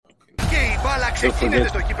Ξεκίνησε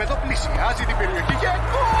το γήπεδο, πλησιάζει την περιοχή και...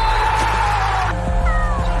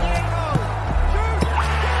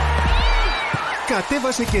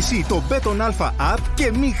 Κατέβασε και εσύ το Beton Alpha app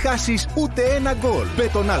και μη χάσεις ούτε ένα γκολ.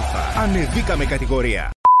 Beton Alpha. Ανεβήκαμε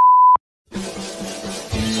κατηγορία.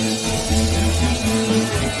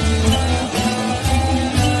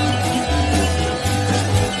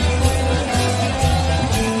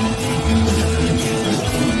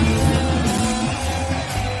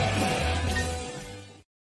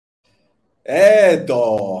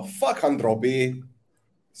 Fuck Androbi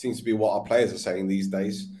seems to be what our players are saying these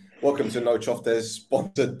days. Welcome to No Choftes,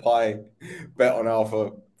 sponsored by Bet on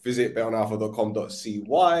Alpha. Visit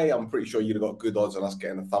betonalpha.com.cy. I'm pretty sure you'd have got good odds on us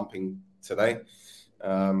getting a thumping today.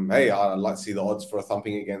 Hey, I'd like to see the odds for a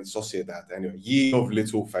thumping against Sociedad. Anyway, ye of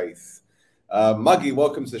little faith. Muggy,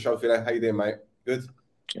 welcome to the show today. How you doing, mate? Good?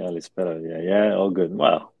 Yeah, it's better. Yeah, all good.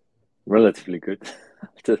 Well, relatively good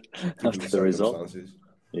after the result.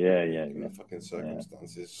 Yeah. Fucking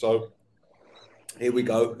circumstances. Yeah. So here we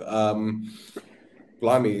go.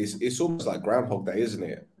 Blimey, it's almost like Groundhog Day, isn't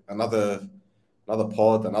it? Another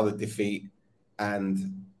pod, another defeat, and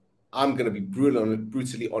I'm going to be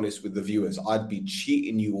brutally honest with the viewers. I'd be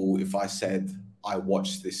cheating you all if I said I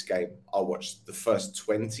watched this game. I watched the first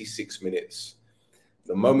 26 minutes.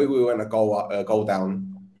 The moment we went a goal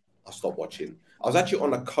down, I stopped watching. I was actually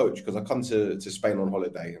on a coach because I come to Spain on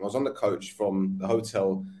holiday, and I was on the coach from the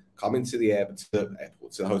hotel, coming to the airport,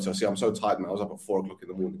 to the hotel. See, I'm so tired, man. I was up at 4 o'clock in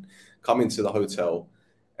the morning, coming to the hotel,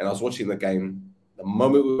 and I was watching the game. The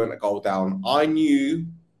moment we went a goal down, I knew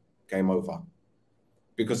game over.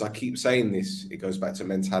 Because I keep saying this, it goes back to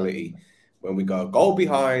mentality. When we go a goal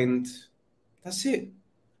behind, that's it.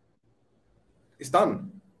 It's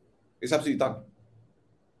done. It's absolutely done.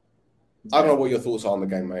 I don't know what your thoughts are on the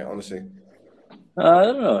game, mate, honestly. I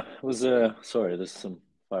don't know. It was sorry, there's some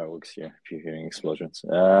fireworks here if you're hearing explosions.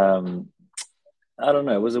 I don't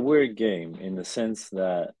know. It was a weird game in the sense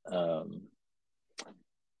that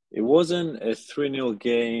it wasn't a 3-0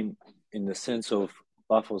 game in the sense of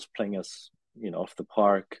Buffalo's playing us, off the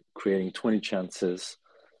park, creating 20 chances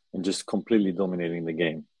and just completely dominating the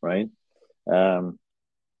game, right?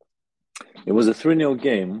 It was a 3-0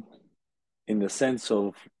 game in the sense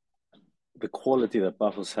of the quality that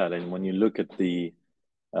Buffalo's had. And when you look at the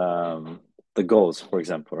goals, for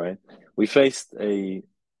example, right? We faced a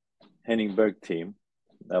Henning Berg team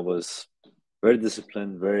that was very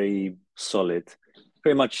disciplined, very solid,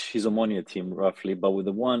 pretty much his Omonia team roughly, but with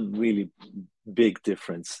the one really big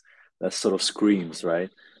difference that sort of screams, right?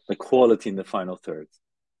 The quality in the final third.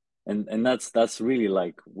 And that's really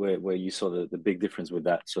like where you saw the big difference with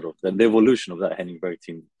that sort of the evolution of that Henning Berg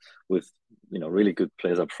team with, really good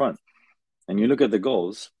players up front. And you look at the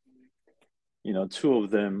goals, 2 of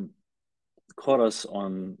them caught us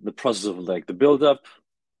on the process of like the build-up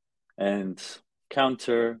and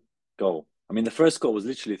counter goal. I mean, the first goal was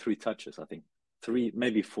literally 3 touches, I think. 3,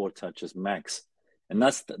 maybe 4 touches max. And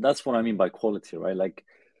that's what I mean by quality, right? Like,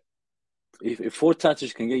 if 4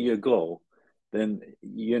 touches can get you a goal, then,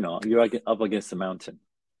 you're up against the mountain.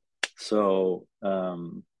 So,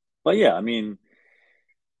 but yeah, I mean,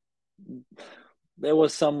 there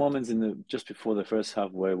was some moments just before the first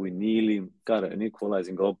half where we nearly got an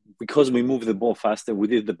equalizing goal because we moved the ball faster. We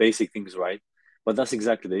did the basic things right, but that's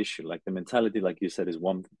exactly the issue. Like the mentality, like you said, is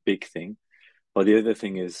one big thing, but the other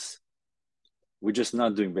thing is we're just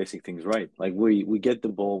not doing basic things right. Like we get the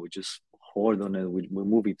ball, we just hoard on it. We're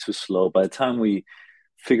moving too slow. By the time we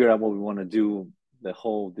figure out what we want to do, the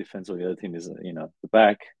whole defense of the other team is, the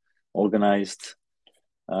back organized.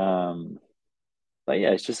 But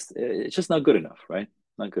yeah, it's just not good enough, right?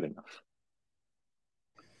 Not good enough.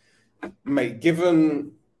 Mate,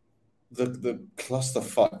 given the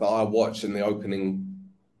clusterfuck that I watched in the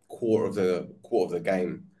opening quarter of the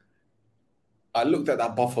game, I looked at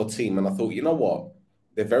that Buffalo team and I thought, you know what?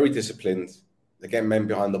 They're very disciplined. They get men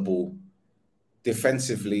behind the ball.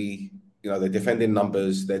 Defensively, they're defending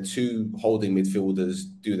numbers. Their 2 holding midfielders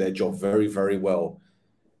do their job very, very well.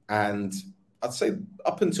 And I'd say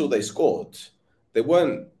up until they scored, they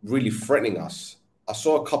weren't really threatening us. I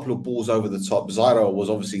saw a couple of balls over the top. Zairo was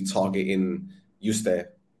obviously targeting Yuste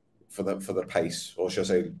for the pace, or should I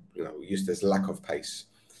say, Yuste's lack of pace.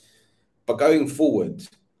 But going forward,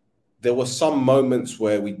 there were some moments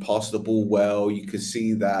where we passed the ball well. You could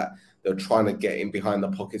see that they're trying to get in behind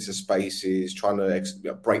the pockets of spaces, trying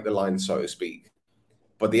to break the line, so to speak.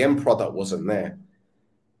 But the end product wasn't there.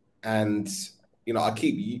 And, I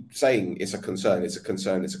keep saying it's a concern, it's a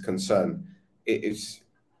concern, it's a concern. It's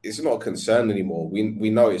not a concern anymore. We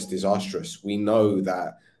know it's disastrous. We know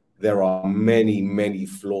that there are many, many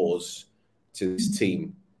flaws to this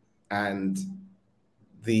team. And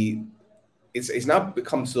it's now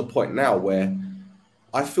become to the point now where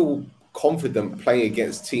I feel confident playing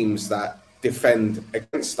against teams that defend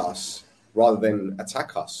against us rather than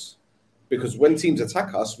attack us. Because when teams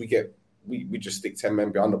attack us, we just stick 10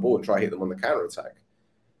 men behind the ball and try to hit them on the counter attack.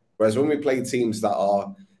 Whereas when we play teams that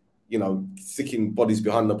are, sticking bodies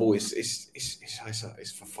behind the ball, it's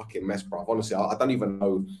a fucking mess, bro. Honestly, I don't even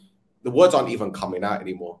know. The words aren't even coming out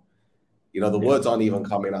anymore. Words aren't even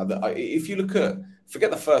coming out. If you look at, forget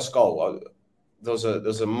the first goal. There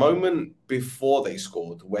was a moment before they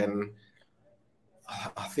scored when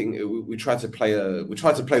I think we tried to play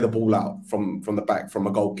the ball out from the back from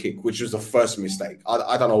a goal kick, which was the first mistake.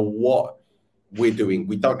 I don't know what we're doing.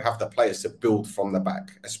 We don't have the players to build from the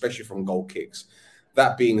back, especially from goal kicks.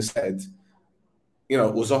 That being said,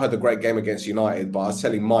 Uzo had a great game against United, but I was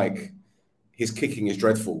telling Mike, his kicking is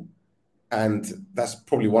dreadful. And that's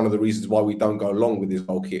probably one of the reasons why we don't go long with his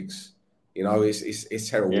goal kicks. It's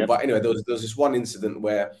terrible. Yeah. But anyway, there was this one incident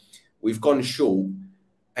where we've gone short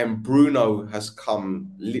and Bruno has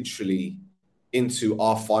come literally into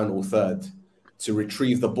our final third to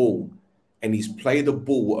retrieve the ball. And he's played the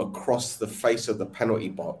ball across the face of the penalty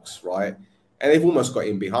box, right? And they've almost got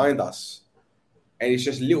in behind us. And it's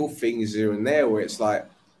just little things here and there where it's like,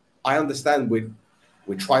 I understand we're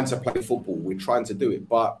trying to play football. We're trying to do it.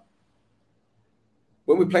 But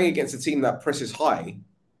when we're playing against a team that presses high,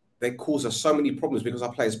 they cause us so many problems because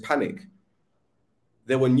our players panic.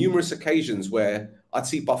 There were numerous occasions where I'd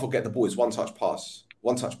see Buffalo get the ball, it's one touch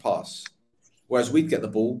pass. Whereas we'd get the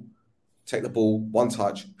ball, take the ball, one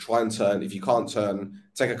touch, try and turn. If you can't turn,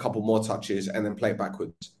 take a couple more touches and then play it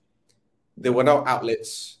backwards. There were no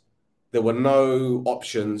outlets. There were no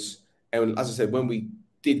options. And as I said, when we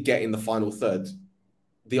did get in the final third,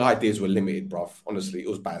 the ideas were limited, bruv. Honestly, it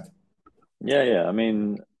was bad. Yeah. I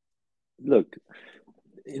mean, look,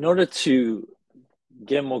 in order to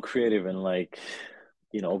get more creative and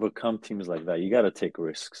overcome teams like that, you got to take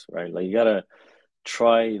risks, right? Like you got to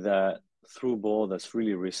try that through ball that's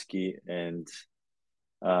really risky and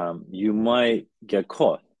you might get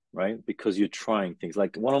caught, right? Because you're trying things.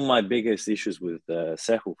 Like one of my biggest issues with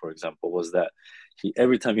Sehu, for example, was that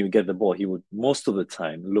every time he would get the ball, he would most of the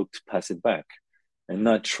time look to pass it back and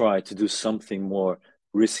not try to do something more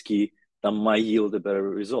risky that might yield a better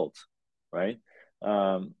result, right?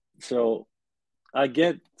 So I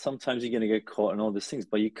get sometimes you're going to get caught and all these things,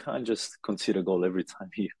 but you can't just concede a goal every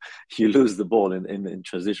time you lose the ball in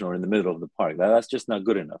transition or in the middle of the park. That's just not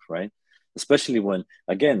good enough, right? Especially when,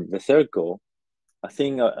 again, the third goal, I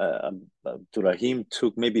think Abdurrahim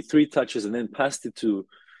took maybe 3 touches and then passed it to,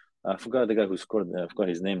 I forgot the guy who scored, I forgot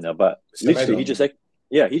his name now, but literally he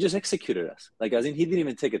just executed us. Like, as in he didn't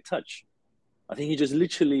even take a touch. I think he just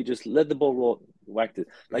literally just let the ball roll, whacked it.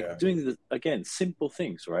 Doing, again, simple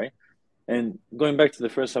things, right? And going back to the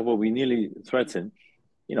first half where we nearly threatened,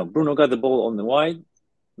 Bruno got the ball on the wide,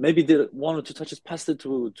 maybe did 1 or 2 touches, passed it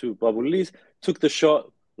to Babu Luiz, took the shot,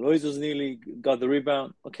 Loiz was nearly got the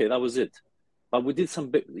rebound. Okay, that was it. But we did some,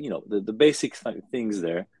 the basic things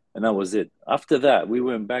there, and that was it. After that, we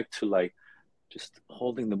went back to just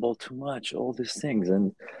holding the ball too much, all these things.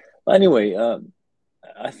 And anyway,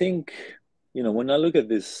 I think, when I look at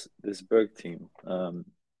this Berg team,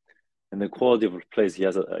 and the quality of plays he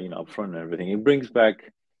has, up front and everything, it brings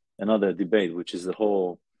back another debate, which is the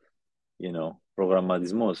whole,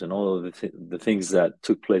 programmatismos and all of the things that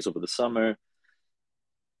took place over the summer,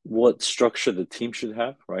 what structure the team should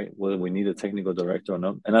have, right? Whether we need a technical director or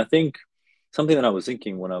not. And I think something that I was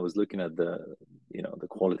thinking when I was looking at the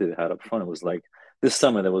quality they had up front, it was like this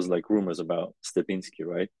summer there was rumors about Stepinski,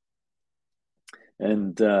 right?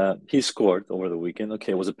 And he scored over the weekend.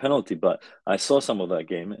 Okay, it was a penalty, but I saw some of that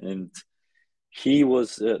game, and he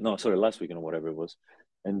was last weekend or whatever it was,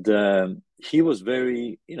 and he was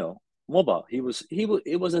very mobile. It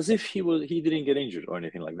was as if he didn't get injured or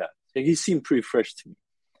anything like that. So he seemed pretty fresh to me.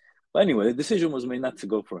 But anyway, the decision was made not to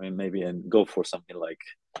go for him maybe and go for something like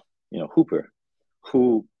Hooper,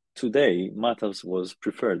 who today Matas was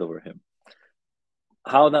preferred over him.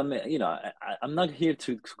 How that I'm not here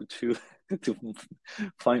to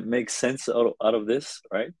make sense out of this,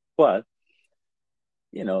 right? But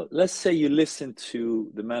let's say you listen to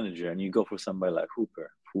the manager and you go for somebody like Hooper,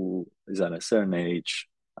 who is at a certain age,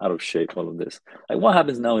 out of shape, all of this. What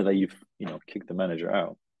happens now that you've kicked the manager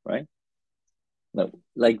out, right? No,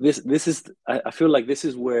 this is. I feel like this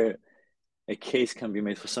is where a case can be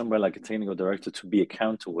made for somebody like a technical director to be a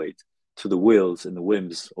counterweight to the wills and the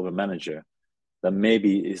whims of a manager that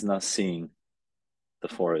maybe is not seeing the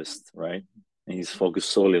forest, right? And he's focused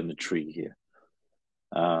solely on the tree here.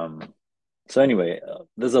 So anyway,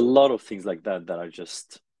 there's a lot of things like that that are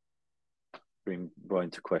just being brought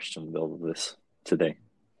into question with all of this today.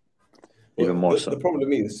 Well, Even more so. The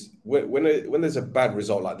problem is when there's a bad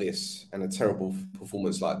result like this and a terrible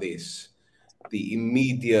performance like this, the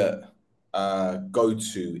immediate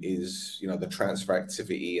go-to is, you know, the transfer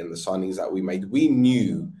activity and the signings that we made. We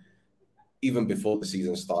knew even before the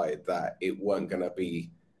season started that it weren't going to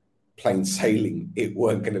be plain sailing. It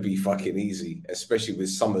weren't going to be fucking easy, especially with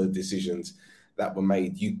some of the decisions that were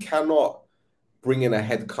made. You cannot bring in a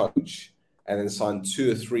head coach and then sign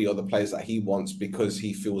 2 or 3 other players that he wants because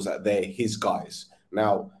he feels that they're his guys.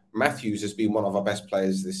 Now, Matthews has been one of our best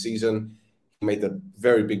players this season. He made a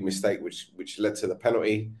very big mistake, which led to the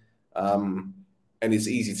penalty. And it's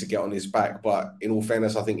easy to get on his back. But in all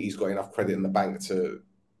fairness, I think he's got enough credit in the bank to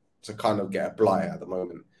kind of get a blight at the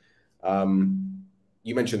moment.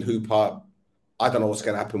 You mentioned Hooper. I don't know what's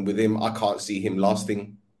going to happen with him. I can't see him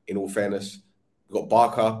lasting, in all fairness. We've got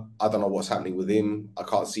Barker. I don't know what's happening with him. I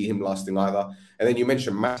can't see him lasting either. And then you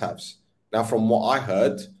mentioned Matavs. Now, from what I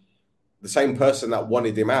heard, the same person that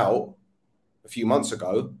wanted him out a few months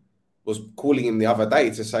ago was calling him the other day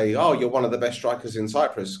to say, oh, you're one of the best strikers in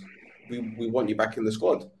Cyprus. We want you back in the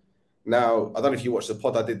squad. Now, I don't know if you watched the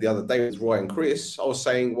pod I did the other day with Roy and Chris. I was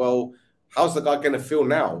saying, well, how's the guy going to feel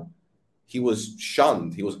now? He was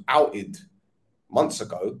shunned. He was outed months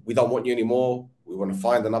ago. We don't want you anymore. We want to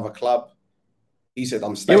find another club. He said,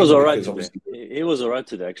 I'm staying. He was all right today. He was all right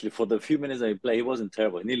today, actually. For the few minutes that he played, he wasn't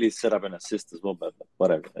terrible. He nearly set up an assist as well, but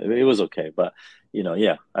whatever. It was okay. But, you know,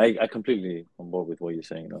 yeah, I completely on board with what you're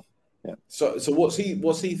saying, you know. Yeah. So what's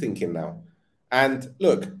he thinking now? And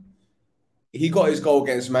look, he got his goal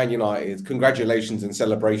against Man United. Congratulations and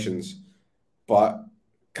celebrations. But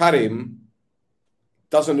Karim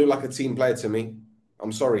doesn't look like a team player to me.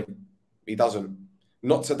 I'm sorry. He doesn't.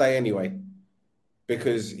 Not today anyway.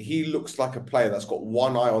 Because he looks like a player that's got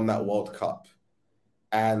one eye on that World Cup.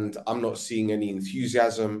 And I'm not seeing any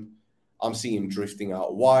enthusiasm. I'm seeing him drifting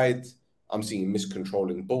out wide. I'm seeing him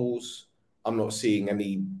miscontrolling balls. I'm not seeing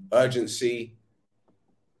any urgency.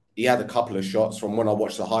 He had a couple of shots from when I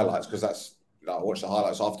watched the highlights, because I watched the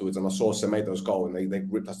highlights afterwards and I saw Semedo's goal and they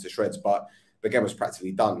ripped us to shreds. But the game was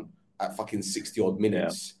practically done at fucking 60-odd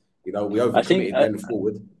minutes. Yeah. You know, we overcommitted then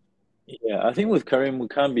forward. Yeah, I think with Karim, we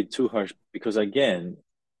can't be too harsh because, again,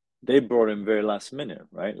 they brought him very last minute,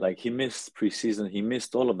 right? Like, he missed preseason. He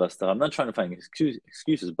missed all of that stuff. I'm not trying to find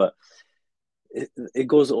excuses, but it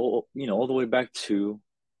goes all the way back to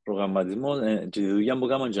programmatismo and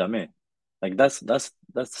like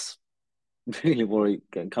that's really what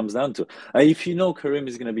it comes down to. If you know Karim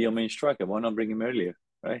is going to be your main striker, why not bring him earlier,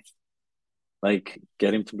 right? Like,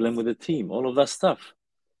 get him to blend with the team, all of that stuff.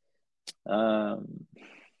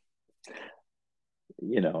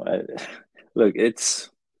 Look, it's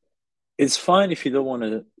fine if you don't want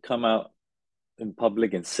to come out in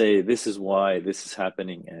public and say this is why this is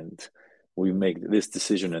happening and we make this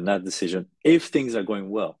decision and that decision if things are going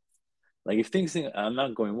well. Like, if things are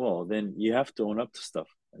not going well, then you have to own up to stuff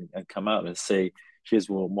and come out and say, here's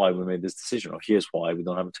why we made this decision, or here's why we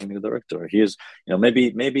don't have a technical director, or here's,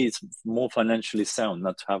 maybe it's more financially sound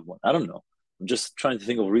not to have one. I don't know. I'm just trying to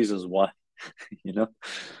think of reasons why,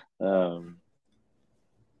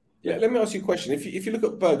 Yeah, let me ask you a question. If you look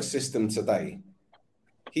at Berg's system today,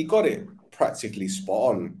 he got it practically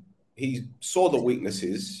spot on. He saw the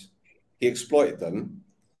weaknesses, he exploited them,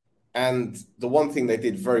 and the one thing they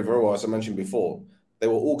did very, very well, as I mentioned before, they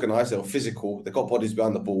were organised, they were physical, they got bodies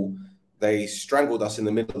behind the ball, they strangled us in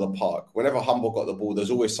the middle of the park. Whenever Humble got the ball,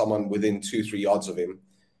 there's always someone within 2-3 yards of him.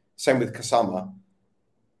 Same with Kasama.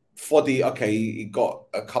 Foddy, okay, he got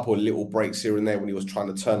a couple of little breaks here and there when he was trying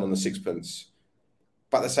to turn on the sixpence.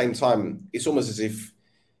 But at the same time, it's almost as if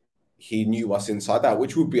he knew us inside out,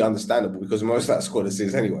 which would be understandable because most of that squad is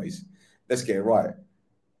anyways. Let's get it right.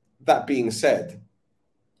 That being said,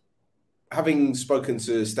 having spoken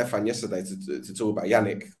to Stefan yesterday to talk about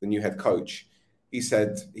Yannick, the new head coach, he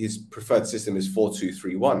said his preferred system is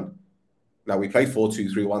 4-2-3-1. Now, we played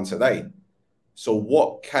 4-2-3-1 today. So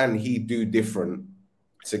what can he do different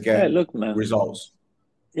to get results?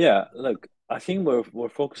 Yeah, look, I think we're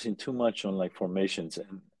focusing too much on like formations,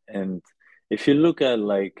 and if you look at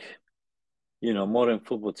modern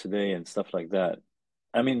football today and stuff like that,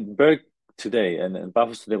 I mean, Berg today and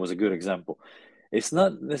Buffos today was a good example. It's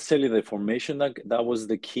not necessarily the formation that was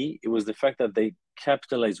the key. It was the fact that they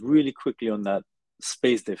capitalized really quickly on that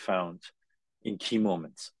space they found in key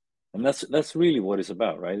moments, and that's really what it's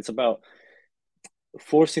about, right? It's about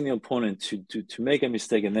forcing the opponent to make a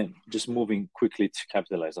mistake and then just moving quickly to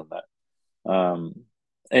capitalize on that.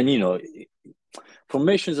 And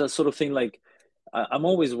formations are sort of thing like, I'm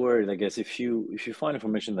always worried, I guess, if you find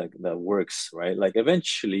information that works, right? Like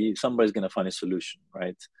eventually somebody's gonna find a solution,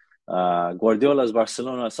 right? Guardiola's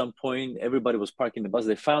Barcelona, at some point, everybody was parking the bus.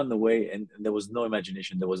 They found the way, and there was no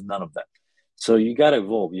imagination. There was none of that. So you got to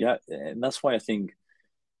evolve. And that's why I think,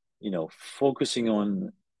 focusing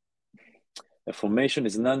on a formation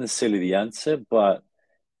is not necessarily the answer, but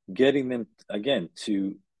getting them again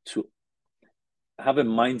to have a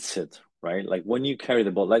mindset, right? Like when you carry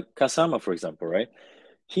the ball, like Kasama, for example, right?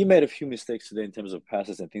 He made a few mistakes today in terms of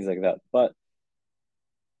passes and things like that, but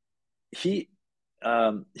he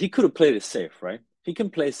could have played it safe, right? He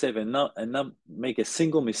can play safe and not make a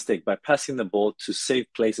single mistake by passing the ball to safe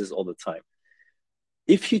places all the time.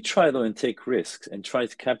 If you try though and take risks and try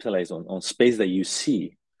to capitalize on space that you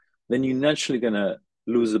see, then you're naturally gonna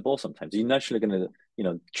lose the ball sometimes. You're naturally gonna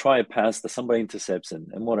try a pass that somebody intercepts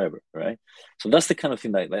and whatever, right? So that's the kind of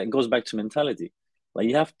thing that goes back to mentality. Like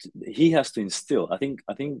he has to instill. I think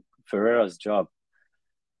Ferreira's job,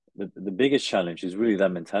 the biggest challenge is really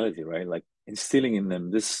that mentality, right? Like instilling in them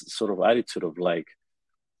this sort of attitude of like,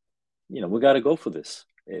 we got to go for this.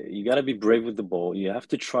 You got to be brave with the ball. You have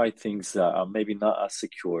to try things that are maybe not as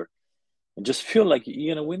secure, and just feel like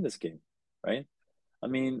you're gonna win this game, right? I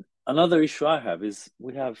mean, another issue I have is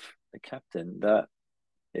we have a captain that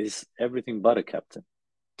is everything but a captain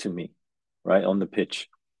to me, right, on the pitch.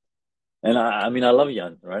 And I mean, I love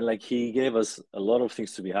Jan, right? Like he gave us a lot of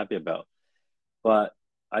things to be happy about. But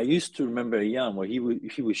I used to remember Jan where he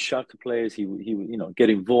would shock the players. He would get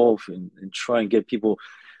involved and try and get people,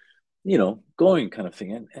 going kind of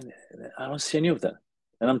thing. And I don't see any of that.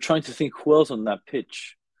 And I'm trying to think who else on that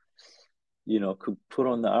pitch, could put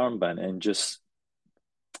on the armband and just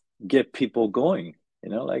get people going,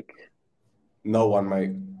 like. No one,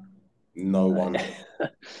 mate. No one.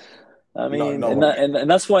 I mean, no and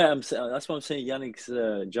that's why I'm saying Yannick's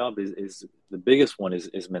job is the biggest one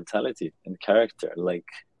is mentality and character. Like,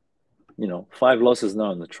 5 losses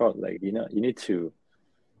now on the trot. Like, you need to,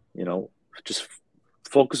 just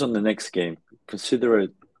focus on the next game, consider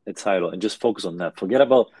it a title, and just focus on that. Forget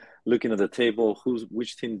about looking at the table,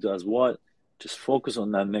 which team does what. Just focus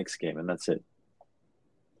on that next game, and that's it.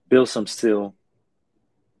 Build some steel.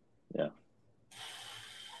 Yeah.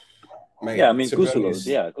 Mate, yeah, I mean,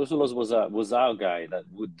 Kusulos was our guy that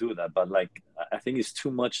would do that, but like I think it's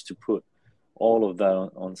too much to put all of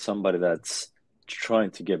that on somebody that's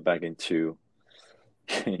trying to get back into,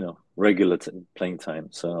 regular playing time.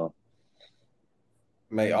 So,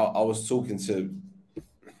 mate, I was talking to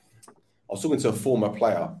a former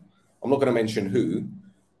player. I'm not going to mention who,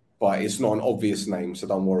 but it's not an obvious name, so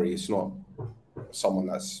don't worry. It's not someone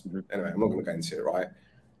that's anyway. I'm not going to go into it, right?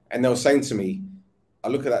 And they were saying to me, I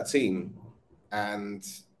look at that team and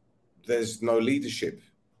there's no leadership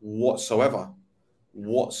whatsoever.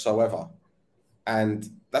 And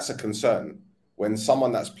that's a concern when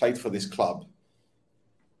someone that's played for this club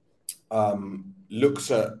looks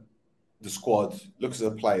at the squad, looks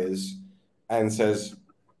at the players and says,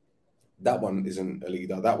 that one isn't a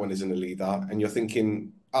leader, that one isn't a leader. And you're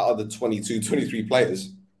thinking, out of the 22, 23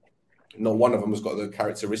 players, not one of them has got the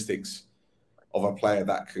characteristics of a player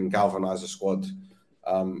that can galvanize a squad.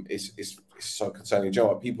 It's so concerning. Do you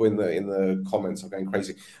know what? People in the comments are going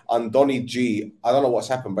crazy. And Donny G, I don't know what's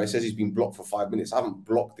happened, but he says he's been blocked for 5 minutes. I haven't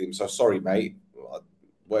blocked him, so sorry, mate.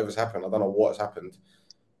 Whatever's happened, I don't know what's happened.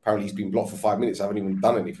 Apparently he's been blocked for 5 minutes. I haven't even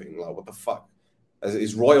done anything. Like, what the fuck?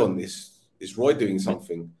 Is Roy on this? Is Roy doing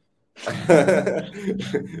something? What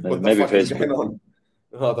the fuck is going on?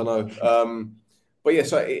 I don't know. But yeah,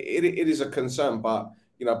 so it is a concern. But,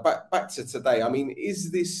 back to today. I mean,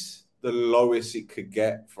 is this the lowest it could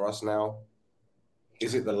get for us now?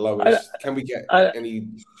 Is it the lowest? Can we get any?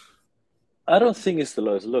 I don't think it's the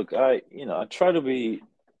lowest. Look, I try to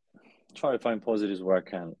find positives where I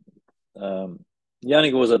can.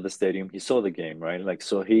 Yannick was at the stadium. He saw the game, right? Like,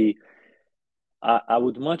 so I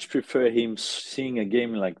would much prefer him seeing a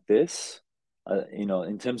game like this,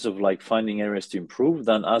 in terms of like finding areas to improve,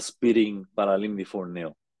 than us beating Paralimni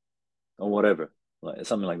 4-0 or whatever, like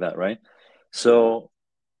something like that, right? So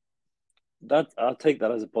that I'll take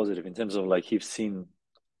that as a positive in terms of like he's seen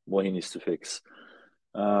what he needs to fix.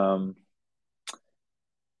 Comparing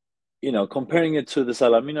it to the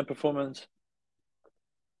Salamina performance,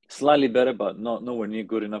 slightly better, but nowhere near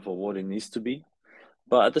good enough of what it needs to be.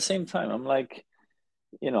 But at the same time, I'm like,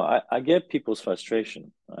 I get people's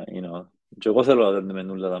frustration. Εγώ θέλω να δούμε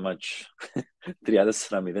νουλά τα μάτς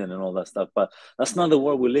 3-4-0 and all that stuff, but that's not the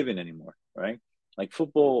world we live in anymore, right? Like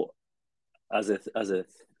football as a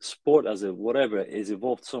sport, as a whatever, is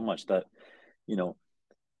evolved so much that,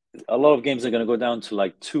 a lot of games are going to go down to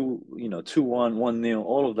like 2-1, 1-0,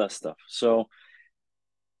 all of that stuff. So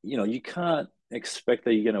you can't expect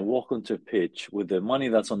that you're going to walk onto a pitch with the money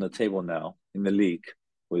that's on the table now in the league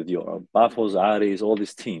with your Bafos, Aris, all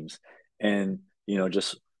these teams, and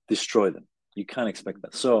just destroy them. You can't expect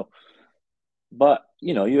that. So, but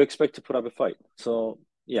you expect to put up a fight. So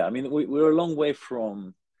yeah, I mean, we're a long way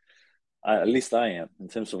from. At least I am, in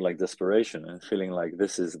terms of like desperation and feeling like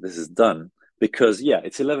this is done, because yeah,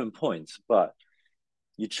 it's 11 points, but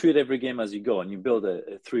you treat every game as you go and you build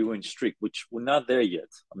a 3-win streak, which we're not there yet.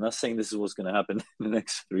 I'm not saying this is what's going to happen in the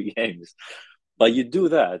next 3 games, but you do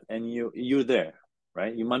that and you're there,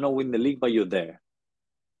 right? You might not win the league, but you're there.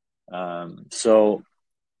 So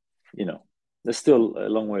there's still a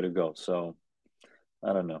long way to go. So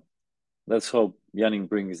I don't know. Let's hope Yannick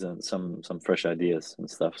brings in some fresh ideas and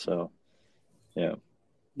stuff. So yeah.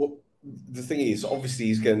 Well, the thing is, obviously,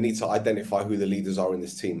 he's going to need to identify who the leaders are in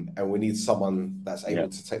this team, and we need someone that's able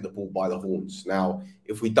to take the ball by the horns. Now,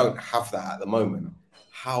 if we don't have that at the moment,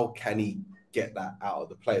 how can he get that out of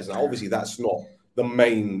the players? Now, obviously, that's not the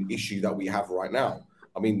main issue that we have right now.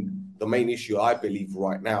 I mean, the main issue I believe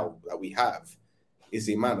right now that we have is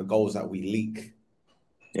the amount of goals that we leak.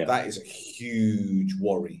 Yeah. That is a huge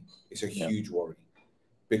worry. It's a huge worry.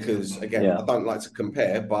 Because, again, I don't like to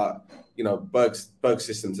compare, but, Berg's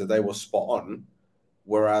system today was spot on,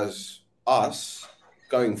 whereas us,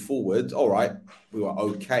 going forward, all right, we were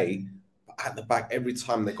okay, but at the back, every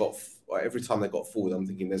time they got forward, I'm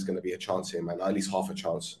thinking there's going to be a chance here, man, at least half a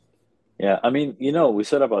chance. Yeah, I mean, we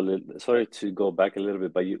said about, sorry to go back a little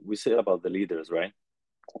bit, but we said about the leaders, right?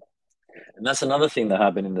 And that's another thing that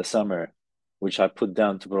happened in the summer, which I put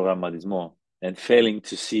down to Programmatismo and failing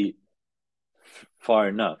to see far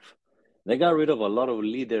enough. They got rid of a lot of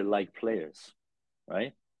leader-like players,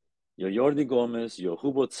 right? Your Jordi Gomez, your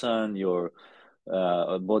Hubot-san, your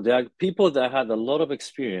Bodeag, people that had a lot of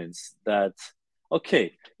experience that,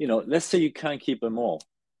 okay, let's say you can't keep them all.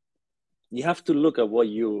 You have to look at what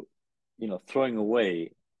you're, throwing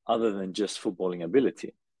away other than just footballing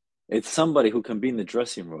ability. It's somebody who can be in the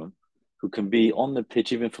dressing room, who can be on the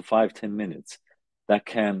pitch even for 5-10 minutes, that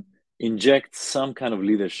can inject some kind of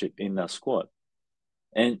leadership in that squad.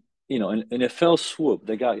 And, in a fell swoop,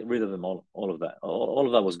 they got rid of them all of that. All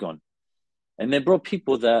of that was gone. And they brought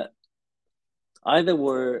people that either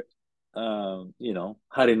were,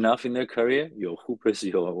 had enough in their career, your hoopers,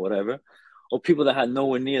 your whatever, or people that had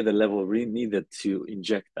nowhere near the level really needed to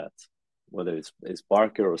inject that, whether it's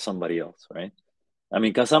Barker or somebody else, right? I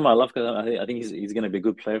mean, Kasama, I love Kasama. I think he's going to be a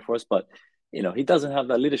good player for us, but, he doesn't have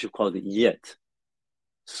that leadership quality yet.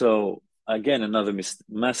 So, again, another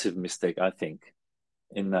massive mistake, I think,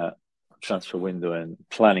 in that transfer window and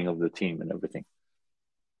planning of the team and everything.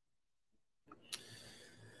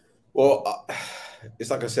 Well,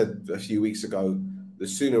 it's like I said a few weeks ago, the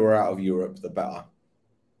sooner we're out of Europe, the better.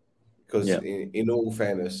 Because in all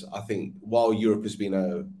fairness, I think while Europe has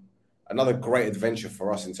been another great adventure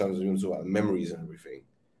for us in terms of memories and everything,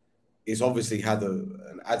 it's obviously had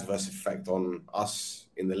an adverse effect on us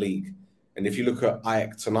in the league. And if you look at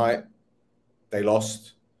Ajax tonight, they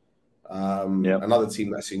lost. Another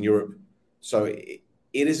team that's in Europe. So it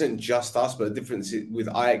isn't just us, but the difference with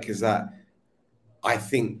Ajax is that I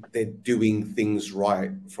think they're doing things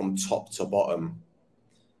right from top to bottom.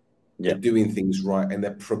 They're doing things right and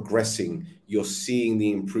they're progressing. You're seeing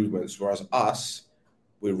the improvements, whereas us,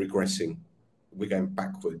 we're regressing. We're going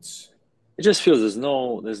backwards. It just feels there's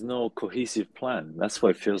no cohesive plan. That's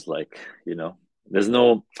what it feels like,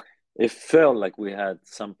 it felt like we had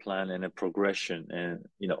some plan and a progression and,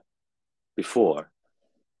 before,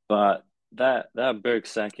 but that Berg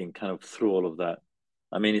sacking kind of threw all of that.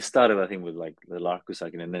 I mean, it started, I think, with like the Larkus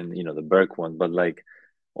sacking and then, the Berg one, but like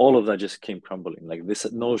all of that just came crumbling. Like this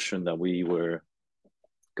notion that we were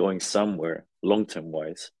going somewhere long-term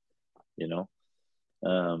wise,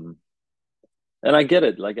 and I get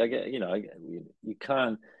it. Like I get, you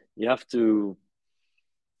have to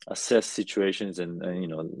assess situations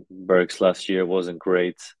and Berg's last year wasn't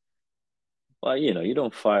great. Well, you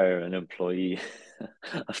don't fire an employee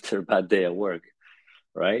after a bad day at work,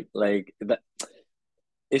 right? Like that.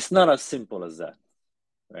 It's not as simple as that,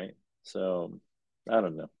 right? So I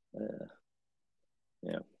don't know.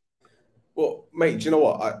 Yeah. Well, mate, do you know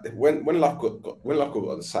what? When Lufko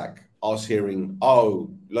got the sack, I was hearing,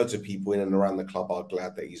 loads of people in and around the club are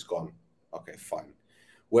glad that he's gone. Okay, fine.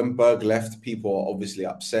 When Berg left, people are obviously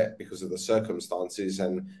upset because of the circumstances,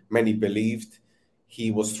 and many believed he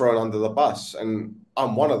was thrown under the bus. And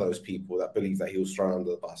I'm one of those people that believe that he was thrown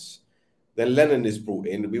under the bus. Then Lennon is brought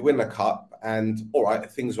in, we win the cup, and all right,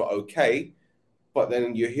 things were okay. But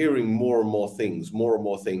then you're hearing more and more things,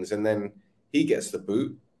 and then he gets the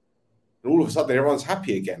boot, and all of a sudden everyone's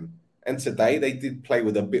happy again. And today they did play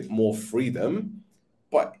with a bit more freedom,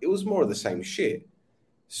 but it was more of the same shit.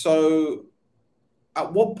 So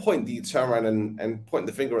at what point do you turn around and point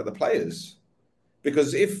the finger at the players?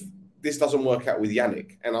 Because if this doesn't work out with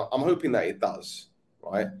Yannick, and I'm hoping that it does,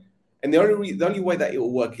 right? And the only way that it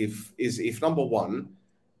will work is if number one,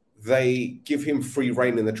 they give him free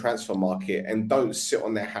reign in the transfer market and don't sit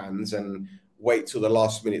on their hands and wait till the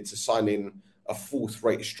last minute to sign in a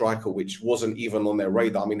fourth-rate striker, which wasn't even on their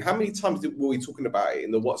radar. I mean, how many times were we talking about it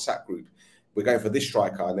in the WhatsApp group? We're going for this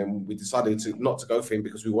striker, and then we decided not to go for him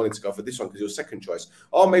because we wanted to go for this one because it was second choice.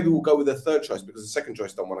 Oh, maybe we'll go with the third choice because the second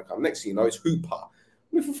choice don't want to come. Next thing you know, it's Hooper. I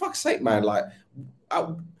mean, for fuck's sake, man, like,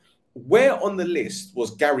 where on the list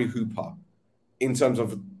was Gary Hooper in terms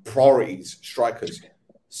of priorities, strikers?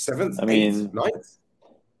 7th, 8th, 9th?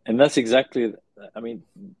 And that's exactly, I mean,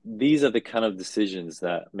 these are the kind of decisions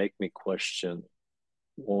that make me question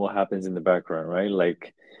what happens in the background, right?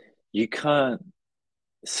 Like, you can't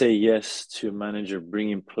say yes to a manager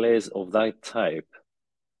bringing players of that type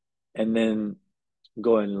and then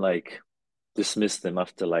go and like dismiss them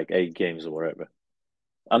after like 8 games or whatever.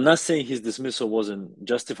 I'm not saying his dismissal wasn't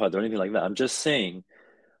justified or anything like that. I'm just saying,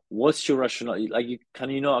 what's your rationale? Like, can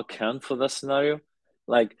you not account for that scenario?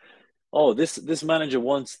 Like, oh, this manager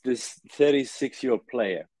wants this 36-year-old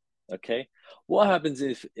player. Okay, what happens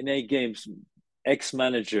if in 8 games, X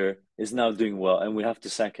manager is now doing well and we have to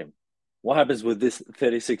sack him? What happens with this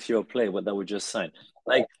 36-year-old player that we just signed?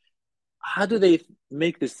 Like, how do they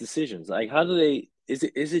make these decisions? Like, how do they? Is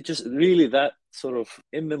it just really that sort of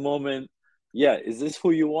in the moment? Yeah, is this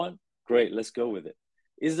who you want? Great, let's go with it.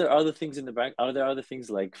 Is there other things in the back? Are there other things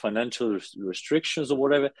like financial restrictions or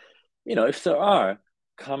whatever? You know, if there are,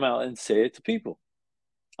 come out and say it to people.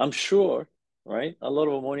 I'm sure, right? A lot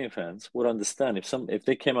of Omonia fans would understand if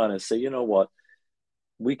they came out and say, you know what,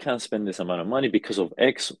 we can't spend this amount of money because of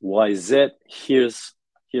X, Y, Z. Here's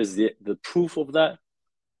the proof of that.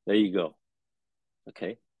 There you go.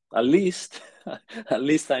 Okay. At least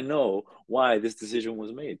I know why this decision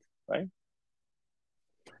was made, right?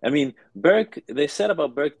 I mean, Berg, they said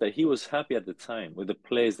about Berg that he was happy at the time with the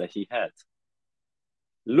players that he had.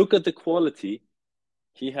 Look at the quality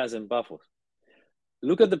he has in Buffalo.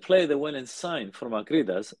 Look at the player they went and signed for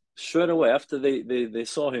Magridas straight away after they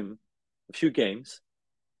saw him a few games,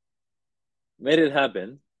 made it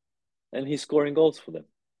happen, and he's scoring goals for them.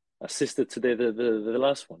 Assisted today the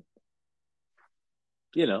last one.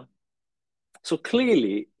 You know, so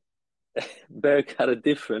clearly Berg had a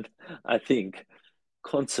different, I think,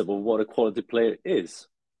 concept of what a quality player is,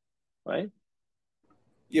 right?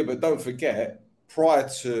 Yeah, but don't forget, prior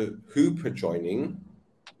to Hooper joining,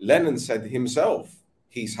 Lennon said himself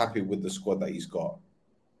he's happy with the squad that he's got.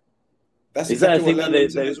 That's is that a exactly thing what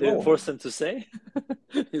that Lennon they forced him to say?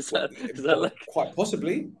 is that like quite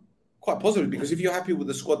possibly, because if you're happy with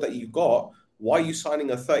the squad that you've got, why are you signing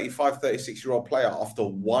a 35, 36-year-old player after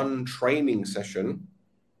one training session?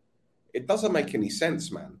 It doesn't make any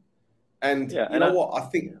sense, man. And you know what? I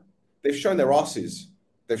think they've shown their asses.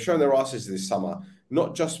 They've shown their asses this summer.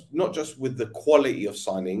 Not just with the quality of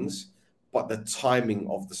signings, but the timing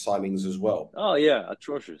of the signings as well. Oh yeah,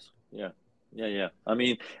 atrocious. Yeah. I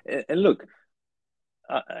mean, and look,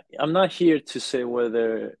 I'm not here to say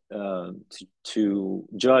whether to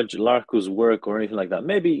judge Larco's work or anything like that.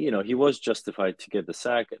 Maybe, you know, he was justified to get the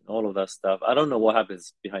sack and all of that stuff. I don't know what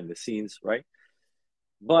happens behind the scenes, right?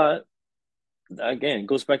 But again, it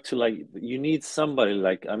goes back to like, you need somebody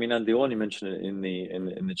like, I mean, Andioni mentioned it in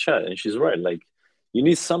the chat, and she's right. Like, you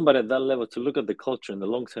need somebody at that level to look at the culture and the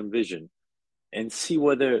long-term vision and see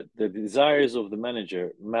whether the desires of the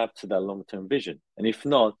manager map to that long-term vision. And if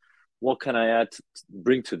not, what can I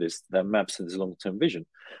bring to this that maps to this long-term vision?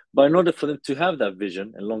 But in order for them to have that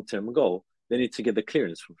vision and long-term goal, they need to get the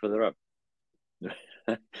clearance from further up,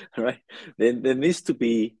 right? There needs to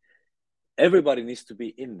be, everybody needs to be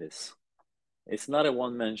in this. It's not a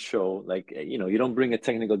one-man show. Like, you know, you don't bring a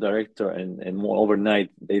technical director and more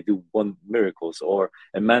overnight they do one miracles, or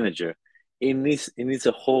a manager. It needs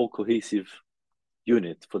a whole cohesive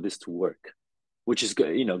unit for this to work, which is,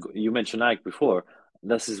 you know, you mentioned Ike before.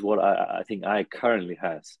 This is what I think Ike currently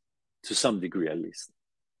has, to some degree at least.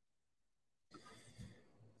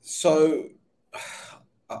 So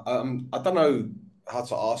I don't know how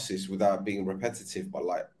to ask this without being repetitive, but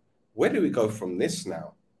like, where do we go from this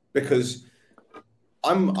now? Because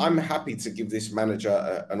I'm happy to give this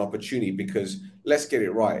manager an opportunity, because let's get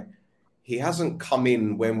it right. He hasn't come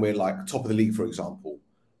in when we're like top of the league, for example,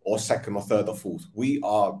 or second or third or fourth. We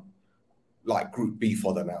are like Group B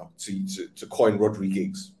fodder now, to coin Rodri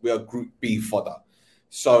Giggs. We are Group B fodder.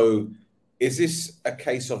 So is this a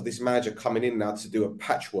case of this manager coming in now to do a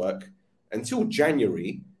patchwork until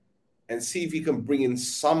January and see if he can bring in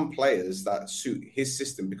some players that suit his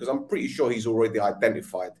system? Because I'm pretty sure he's already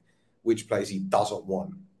identified which players he doesn't want.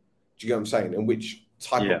 Do you get what I'm saying? And which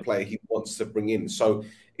type of player he wants to bring in. So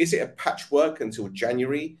is it a patchwork until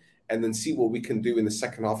January and then see what we can do in the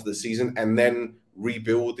second half of the season and then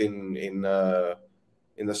rebuild in the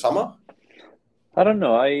summer? I don't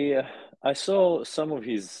know. I saw some of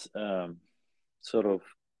his sort of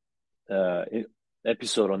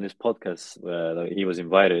episode on this podcast where he was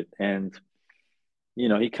invited, and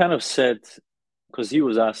he kind of said, because he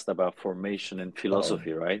was asked about formation and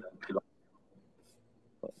philosophy, right?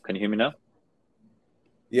 Can you hear me now?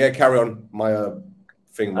 Yeah, carry on. My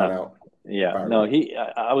thing went out. Yeah, no,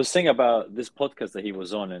 I was saying about this podcast that he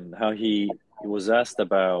was on and how he was asked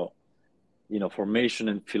about, formation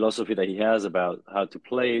and philosophy that he has about how to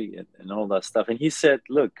play and all that stuff. And he said,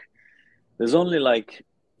 look, there's only like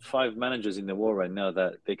 5 managers in the world right now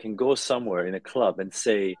that they can go somewhere in a club and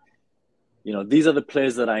say, these are the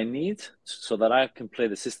players that I need so that I can play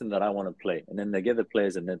the system that I want to play. And then they get the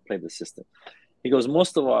players and then play the system. He goes,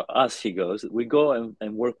 most of us, we go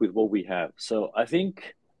and work with what we have. So I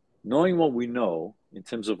think knowing what we know in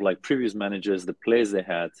terms of like previous managers, the players they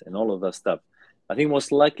had and all of that stuff, I think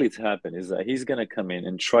what's likely to happen is that he's going to come in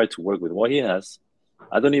and try to work with what he has.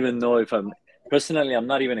 I don't even know if I'm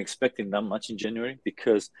not even expecting that much in January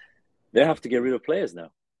because they have to get rid of players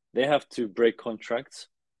now. They have to break contracts.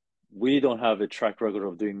 We don't have a track record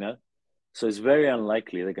of doing that. So it's very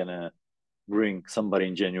unlikely they're going to bring somebody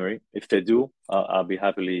in January. If they do, I'll be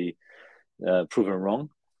happily proven wrong.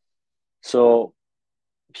 So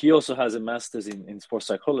he also has a master's in sports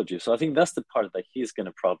psychology. So I think that's the part that he's going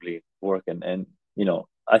to probably work. And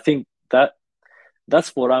I think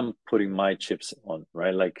that's what I'm putting my chips on,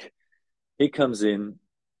 right? Like he comes in,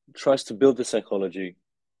 tries to build the psychology,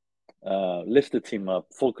 lift the team up,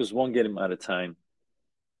 focus one game at a time,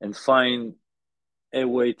 and find a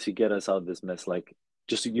way to get us out of this mess, like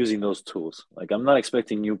just using those tools. Like I'm not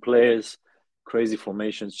expecting new players, crazy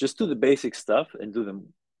formations, just do the basic stuff and do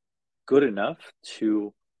them good enough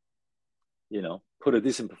to, put a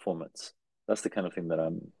decent performance. That's the kind of thing that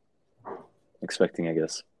I'm expecting, I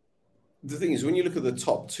guess. The thing is, when you look at the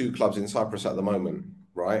top 2 clubs in Cyprus at the moment,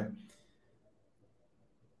 right?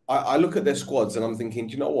 I look at their squads and I'm thinking,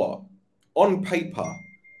 do you know what? On paper,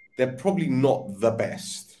 they're probably not the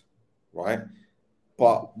best, right?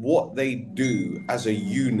 But what they do as a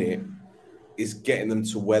unit is getting them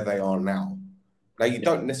to where they are now. Now, you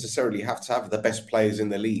don't necessarily have to have the best players in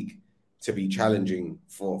the league to be challenging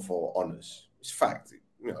for honours. It's fact.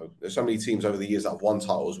 There's so many teams over the years that have won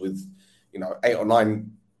titles with, 8 or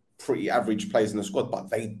 9 pretty average players in the squad, but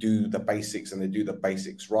they do the basics and they do the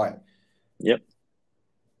basics right. Yep.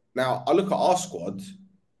 Now, I look at our squad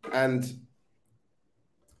and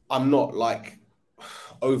I'm not like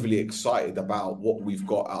overly excited about what we've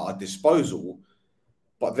got at our disposal,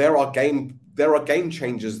 but there are game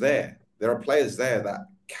changers there. There are players there that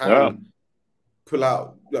can pull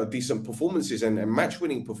out decent performances and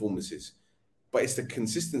match-winning performances, but it's the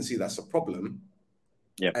consistency that's a problem.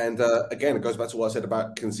 Yeah. And again, it goes back to what I said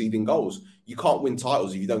about conceding goals. You can't win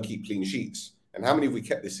titles if you don't keep clean sheets. And how many have we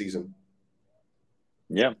kept this season?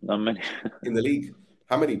 Yeah, not many. In the league.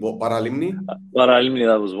 How many? What, Paralimni? Paralimni,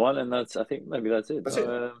 that was one, and I think maybe that's it. That's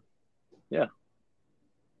it. Yeah.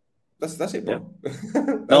 That's it, bro. Yeah.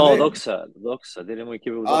 No, Doxa. Didn't we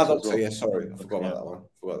keep it with Doxa? Doxa, well? Yeah, sorry. I forgot about that one.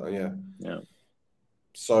 Forgot that, yeah. Yeah.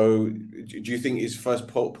 So, do you think his first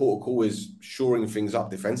port of call is shoring things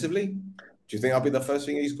up defensively? Do you think that'll be the first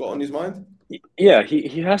thing he's got on his mind? Yeah,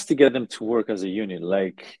 he has to get them to work as a unit.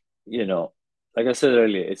 Like, like I said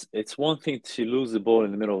earlier, it's one thing to lose the ball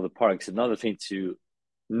in the middle of the park. It's another thing to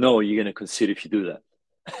know you're going to concede if you do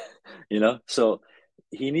that. So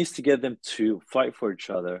he needs to get them to fight for each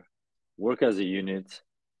other, work as a unit,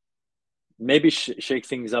 maybe shake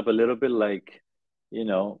things up a little bit. Like,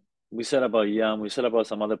 we said about Yam, we said about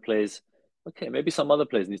some other players. Okay, maybe some other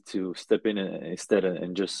players need to step in instead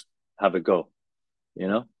and just have a go.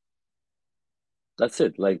 That's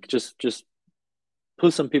it. Like, just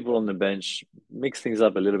put some people on the bench, mix things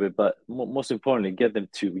up a little bit, but most importantly, get them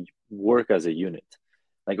to work as a unit.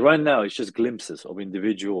 Like right now, it's just glimpses of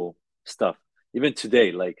individual stuff. Even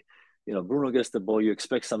today, like, Bruno gets the ball, you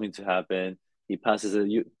expect something to happen. He passes it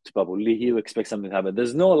to Babuli, you expect something to happen.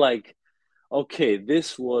 There's no like, okay,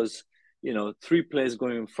 this was, 3 players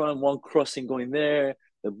going in front, 1 crossing going there,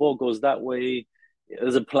 the ball goes that way.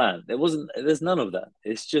 There's a plan. There's none of that.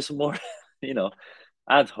 It's just more,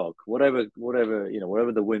 ad hoc, whatever,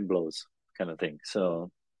 wherever the wind blows kind of thing.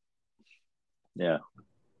 So, yeah.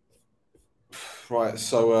 Right.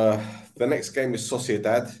 So the next game is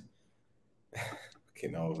Sociedad.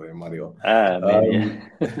 Mario.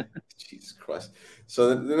 Man, yeah. Jesus Christ.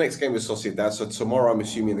 So the next game is Sociedad. So tomorrow, I'm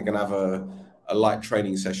assuming they're going to have a light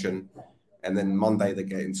training session. And then Monday, they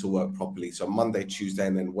get into work properly. So Monday, Tuesday,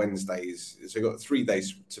 and then Wednesdays. So you've got 3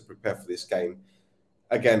 days to prepare for this game.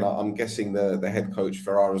 Again, I'm guessing the head coach,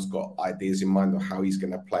 Ferrara's got ideas in mind of how he's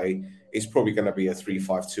going to play. It's probably going to be a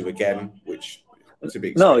 3-5-2 again, which to be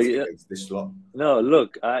expected against this lot. No,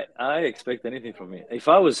 look, I expect anything from him. If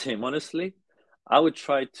I was him, honestly, I would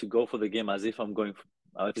try to go for the game as if I'm playing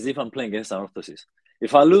against Anorthosis.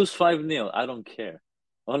 If I lose 5-0, I don't care,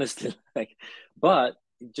 honestly. But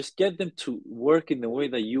just get them to work in the way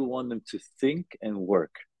that you want them to think and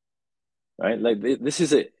work, right? Like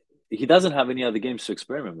he doesn't have any other games to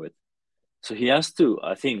experiment with, so he has to,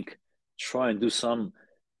 I think, try and do some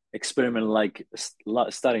experiment, like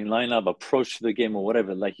starting lineup, approach to the game or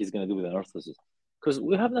whatever, like he's going to do with Anorthosis, because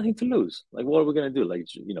we have nothing to lose. Like, what are we going to do? Like,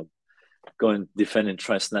 go and defend and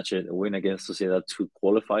try and snatch a win against Sociedad to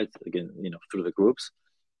qualify again, through the groups.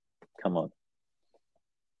 Come on.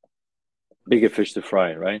 Bigger fish to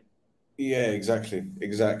fry, right? Yeah, exactly.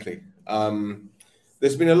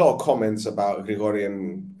 There's been a lot of comments about Grigori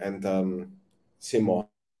and Simo.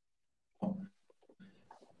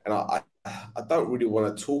 And I don't really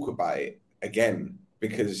want to talk about it again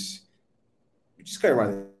because we're just going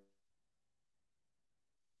around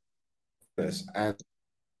this. And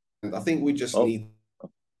I think we just need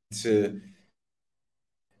to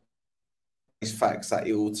these facts that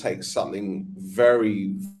it will take something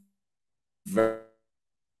very, very,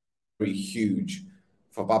 very huge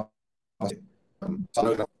for Baba.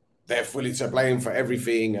 They're fully to blame for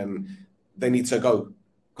everything and they need to go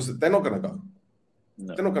because they're not going to go.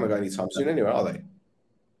 No. They're not going to go anytime soon anyway, are they?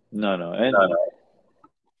 No. And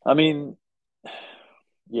I mean,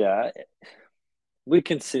 yeah, we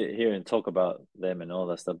can sit here and talk about them and all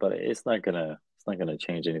that stuff, but it's not gonna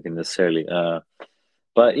change anything necessarily.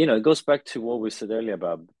 But it goes back to what we said earlier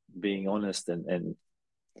about being honest and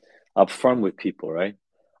upfront with people, right?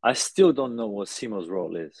 I still don't know what Simo's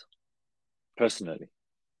role is, personally.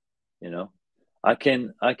 I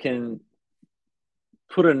can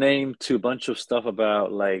put a name to a bunch of stuff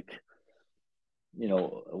about what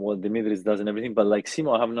Dimitris does and everything, but like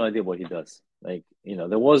Simo, I have no idea what he does. Like,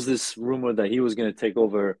 there was this rumor that he was going to take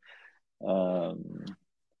over Larku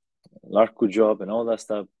job and all that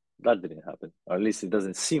stuff. That didn't happen, or at least it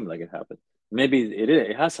doesn't seem like it happened. Maybe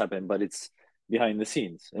it has happened, but it's behind the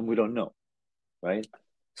scenes and we don't know, right?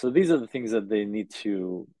 So these are the things that they need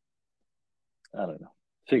to, I don't know,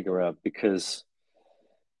 figure out, because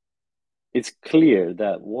it's clear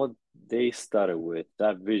that what they started with,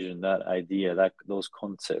 that vision, that idea, those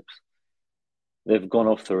concepts, they've gone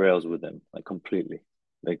off the rails with them, like completely.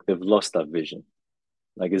 Like they've lost that vision.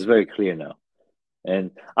 Like it's very clear now.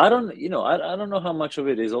 And I don't know how much of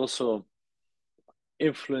it is also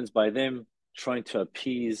influenced by them trying to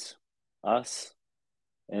appease us.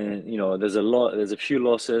 And, there's a few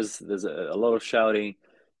losses, there's a lot of shouting.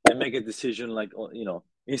 They make a decision like,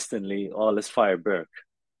 instantly, let's fire Berg.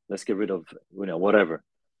 Let's get rid of, whatever.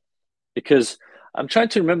 Because I'm trying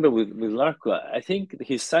to remember with Larku, I think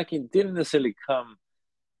his sacking didn't necessarily come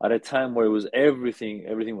at a time where it was everything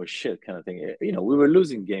was shit kind of thing. We were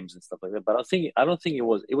losing games and stuff like that. But I don't think it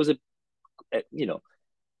was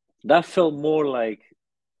that felt more like,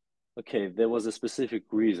 okay, there was a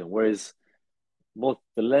specific reason. Whereas both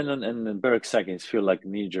the Lennon and the Berg sackings feel like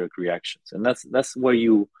knee-jerk reactions. And that's where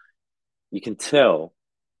you can tell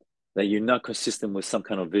that you're not consistent with some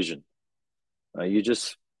kind of vision. You're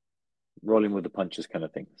just rolling with the punches kind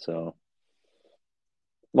of thing. So,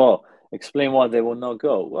 explain why they will not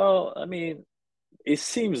go. Well, I mean, it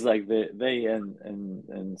seems like they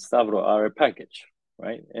and Stavro are a package,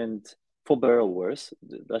 right? And for better or worse,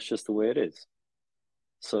 that's just the way it is.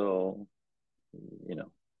 So,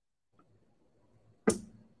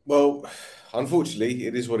 Well, unfortunately,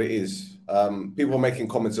 it is what it is. People are making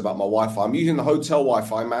comments about my Wi-Fi. I'm using the hotel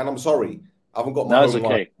Wi-Fi, man. I'm sorry. I haven't got my own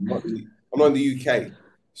okay. Wi-Fi. I'm not in the UK.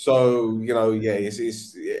 So,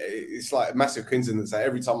 it's like a massive coincidence that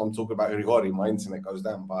every time I'm talking about Grigori, my internet goes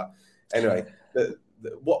down. But anyway,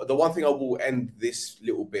 the one thing I will end this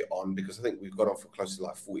little bit on, because I think we've got on for close to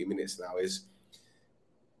like 40 minutes now, is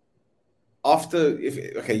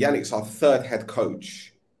Yannick's our third head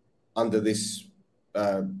coach under this,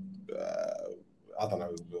 I don't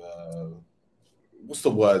know, what's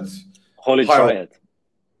the word? Holy Triad.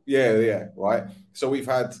 Yeah, right. So we've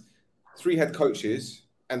had 3 head coaches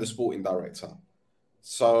and the sporting director.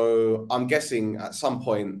 So I'm guessing at some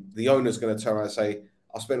point the owner's going to turn around and say,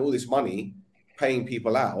 I spent all this money paying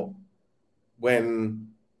people out. when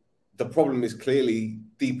the problem is clearly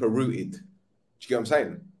deeper rooted. Do you get what I'm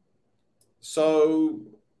saying? So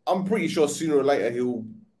I'm pretty sure sooner or later he'll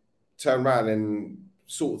turn around and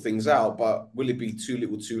sort things out, but will it be too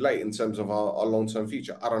little too late in terms of our long-term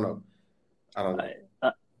future? I don't know.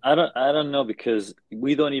 I don't know, because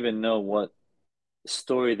we don't even know what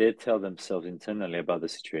story they tell themselves internally about the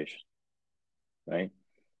situation, right?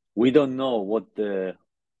 We don't know what the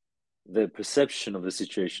perception of the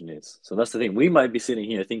situation is. So that's the thing. We might be sitting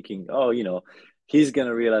here thinking, oh, he's going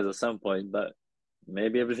to realize at some point, but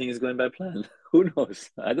maybe everything is going by plan. Who knows?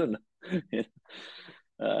 I don't know.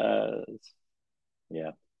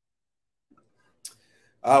 Yeah.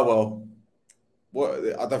 Well,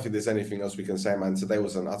 I don't think there's anything else we can say, man. Today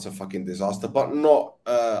was an utter fucking disaster, but not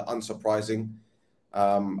unsurprising.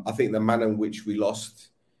 I think the manner in which we lost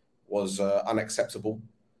was unacceptable.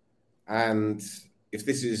 And if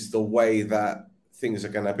this is the way that things are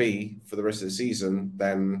going to be for the rest of the season,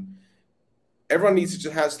 then everyone needs to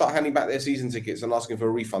just start handing back their season tickets and asking for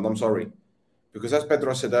a refund. I'm sorry. Because as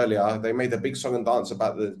Pedro said earlier, they made a big song and dance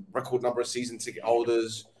about the record number of season ticket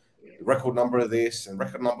holders, record number of this and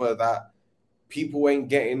record number of that. People ain't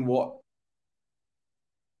getting what.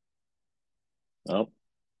 Oh,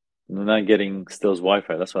 we're not getting Stills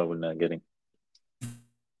Wi-Fi. That's why we're not getting.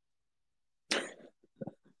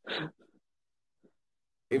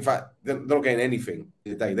 In fact, they're not getting anything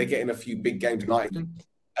today. They're getting a few big games tonight.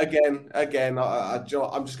 Again. I'm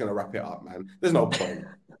just going to wrap it up, man. There's no point.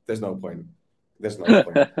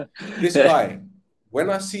 This guy, when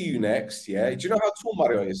I see you next, yeah, do you know how tall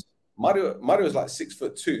Mario is? Mario is like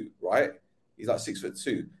 6'2", right? He's like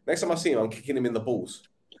 6'2". Next time I see him, I'm kicking him in the balls.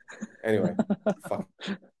 Anyway, fuck.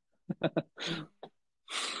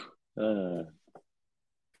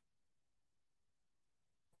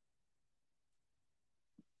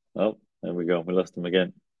 Oh, there we go. We lost him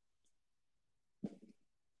again.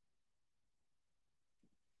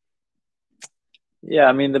 Yeah,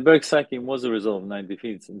 I mean, the Berg sacking was a result of 9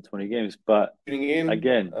 defeats in 20 games, but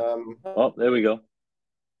again, oh, there we go.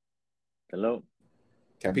 Hello.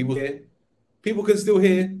 Can people hear? People can still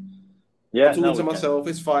hear. Yeah, I'm talking to myself.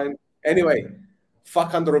 It's fine. Anyway,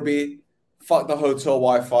 fuck under a beer. Fuck the hotel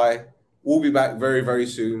Wi-Fi. We'll be back very, very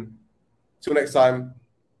soon. Till next time.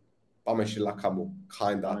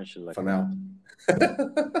 Kinda for now.